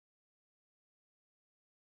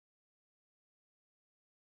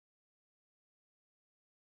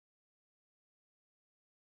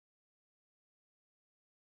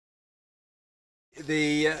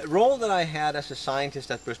the role that I had as a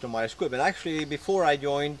scientist at Bristol-Myers Squibb, and actually before I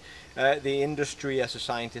joined the industry as a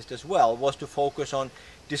scientist as well, was to focus on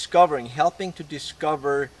discovering, helping to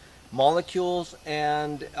discover molecules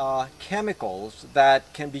and chemicals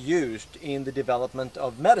that can be used in the development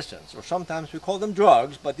of medicines, or sometimes we call them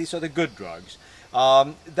drugs, but these are the good drugs.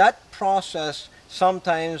 That process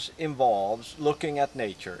sometimes involves looking at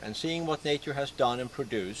nature and seeing what nature has done and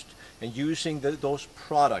produced, and using those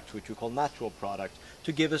products, which we call natural products,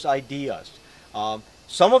 to give us ideas.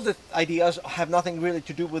 Some of the ideas have nothing really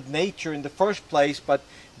to do with nature in the first place, but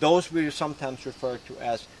those we sometimes refer to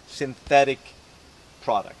as synthetic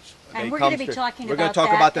products. And we're going to be talking We're about going to talk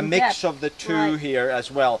that about the in mix depth. of the two Right. here as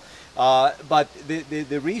well. But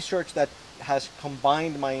the research that has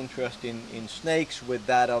combined my interest in snakes with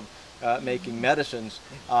that of making medicines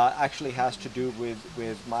actually has to do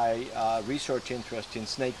with my research interest in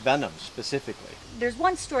snake venom specifically. There's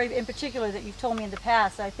one story in particular that you've told me in the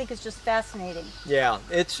past that I think is just fascinating. Yeah,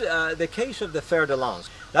 it's the case of the fer de lance.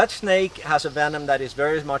 That snake has a venom that is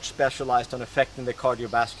very much specialized on affecting the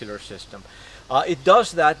cardiovascular system. It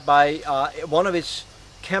does that by one of its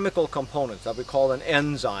chemical components that we call an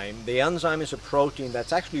enzyme. The enzyme is a protein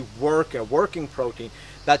that's actually a working protein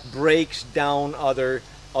that breaks down other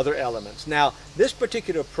elements. Now, this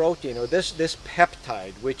particular protein, or this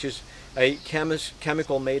peptide, which is a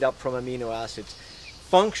chemical made up from amino acids,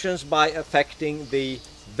 functions by affecting the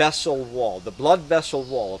vessel wall, the blood vessel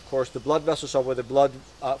wall. Of course, the blood vessels are where the blood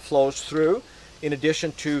flows through, in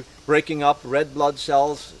addition to breaking up red blood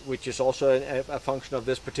cells, which is also a function of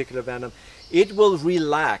this particular venom. It will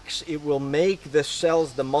relax, it will make the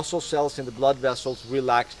cells, the muscle cells in the blood vessels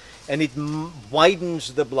relax, and it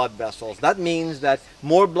widens the blood vessels. That means that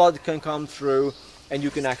more blood can come through, and you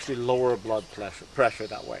can actually lower blood pressure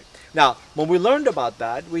that way. Now, when we learned about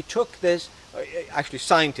that, we took this, actually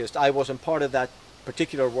scientists, I wasn't part of that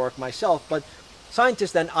particular work myself, but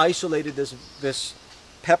scientists then isolated this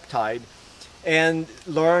peptide and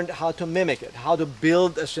learned how to mimic it, how to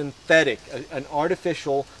build a synthetic, an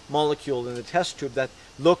artificial molecule in the test tube that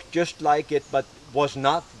looked just like it but was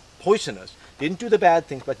not poisonous. Didn't do the bad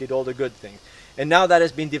things but did all the good things. And now that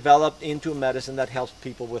has been developed into a medicine that helps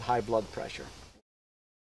people with high blood pressure.